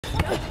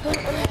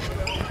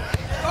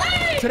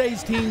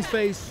Today's teens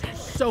face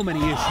so many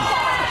issues.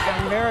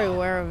 I'm very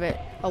aware of it.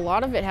 A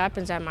lot of it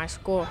happens at my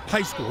school.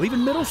 High school,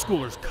 even middle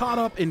schoolers caught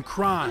up in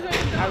crime.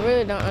 I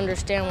really don't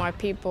understand why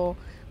people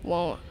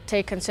won't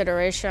take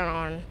consideration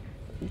on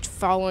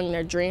following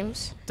their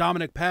dreams.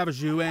 Dominick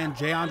Pavageau and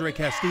Andre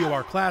Castillo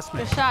are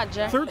classmates, Good shot,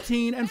 Jay.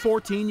 13 and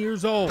 14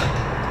 years old,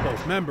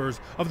 both members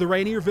of the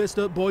Rainier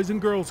Vista Boys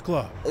and Girls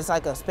Club. It's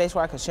like a space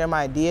where I can share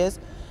my ideas,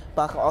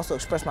 but I can also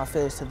express my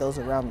feelings to those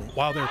around me.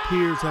 While their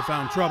peers have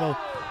found trouble,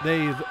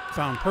 they've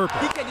found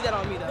purpose. You can't do that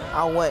on me, though.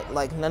 I want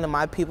like none of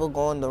my people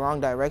going the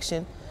wrong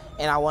direction,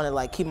 and I want to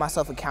like keep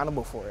myself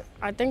accountable for it.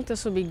 I think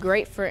this would be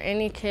great for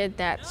any kid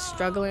that's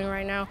struggling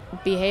right now,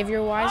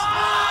 behavior-wise.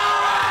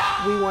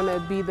 We want to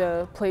be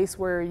the place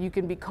where you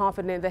can be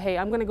confident that, hey,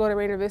 I'm going to go to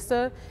Rainier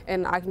Vista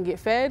and I can get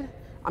fed,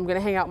 I'm going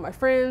to hang out with my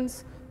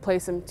friends, play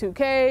some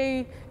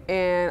 2K,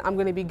 and I'm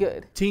going to be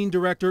good. Teen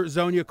director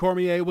Zonia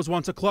Cormier was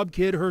once a club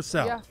kid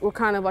herself. Yeah, we're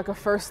kind of like a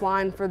first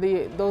line for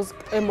those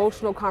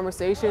emotional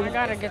conversations. I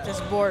gotta get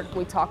this board.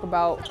 We talk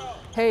about,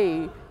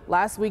 hey,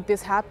 last week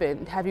this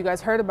happened. Have you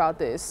guys heard about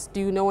this? Do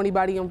you know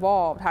anybody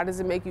involved? How does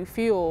it make you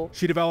feel?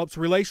 She develops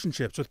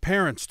relationships with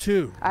parents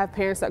too. I have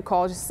parents that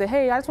call just to say,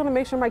 hey, I just want to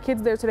make sure my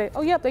kid's there today.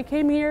 Oh, yep, they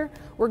came here,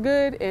 we're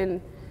good,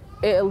 and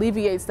it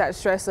alleviates that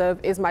stress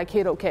of, is my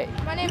kid okay?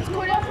 My name is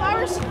Cordell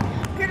Flowers.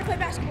 I'm here to play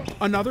basketball.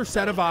 Another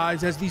set of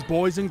eyes as these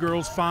boys and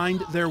girls find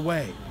their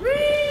way.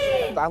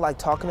 I like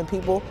talking to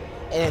people,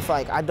 and if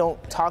like I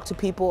don't talk to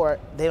people or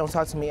they don't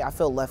talk to me, I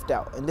feel left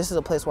out. And this is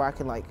a place where I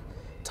can like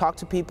talk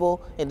to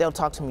people and they'll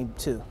talk to me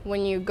too.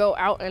 When you go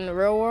out in the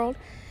real world,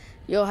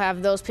 you'll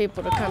have those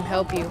people to come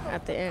help you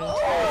at the end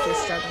if you're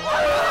struggling.